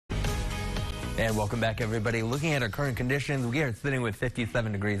And welcome back, everybody. Looking at our current conditions, we are sitting with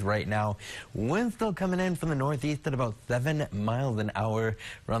 57 degrees right now. Wind still coming in from the northeast at about 7 miles an hour.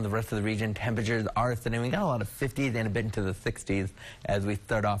 Around the rest of the region, temperatures are sitting. We got a lot of 50s and a bit into the 60s as we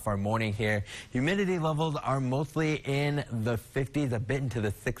start off our morning here. Humidity levels are mostly in the 50s, a bit into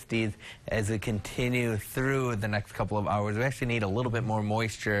the 60s as we continue through the next couple of hours. We actually need a little bit more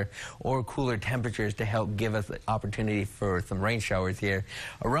moisture or cooler temperatures to help give us an opportunity for some rain showers here.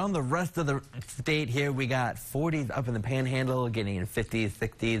 Around the rest of the state here, we got 40s up in the panhandle, getting in 50s,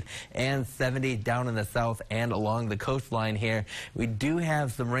 60s, and 70s down in the south and along the coastline here. We do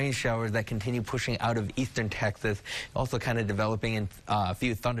have some rain showers that continue pushing out of eastern Texas, also kind of developing in a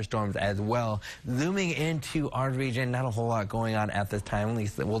few thunderstorms as well. Zooming into our region, not a whole lot going on at this time. At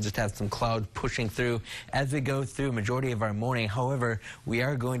least we'll just have some clouds pushing through as we go through majority of our morning. However, we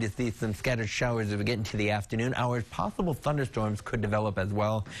are going to see some scattered showers as we get into the afternoon hours. Possible thunderstorms could develop as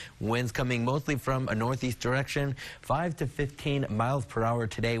well. Winds coming mostly from a northeast direction, 5 to 15 miles per hour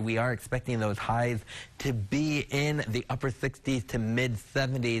today. We are expecting those highs to be in the upper 60s to mid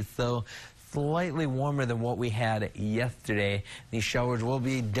 70s, so slightly warmer than what we had yesterday. These showers will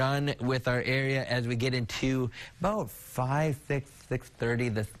be done with our area as we get into about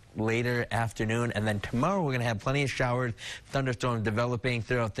 6:30 this later afternoon, and then tomorrow we're going to have plenty of showers, thunderstorms developing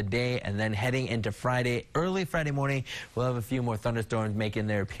throughout the day, and then heading into Friday, early Friday morning, we'll have a few more thunderstorms making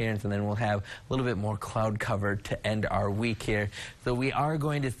their appearance, and then we'll have a little bit more cloud cover to end our week here. So we are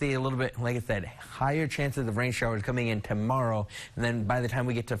going to see a little bit, like I said, higher chances of rain showers coming in tomorrow, and then by the time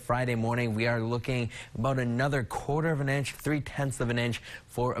we get to Friday morning, we are looking about another 1/4 of an inch, 3/10 of an inch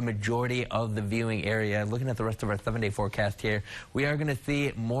for a majority of the viewing area. Looking at the rest of our 7-day forecast here, we are going to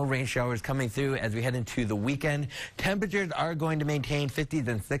see more rain showers coming through as we head into the weekend. Temperatures are going to maintain 50s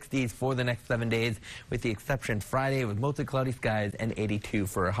and 60s for the next 7 days, with the exception Friday with mostly cloudy skies and 82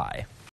 for a high.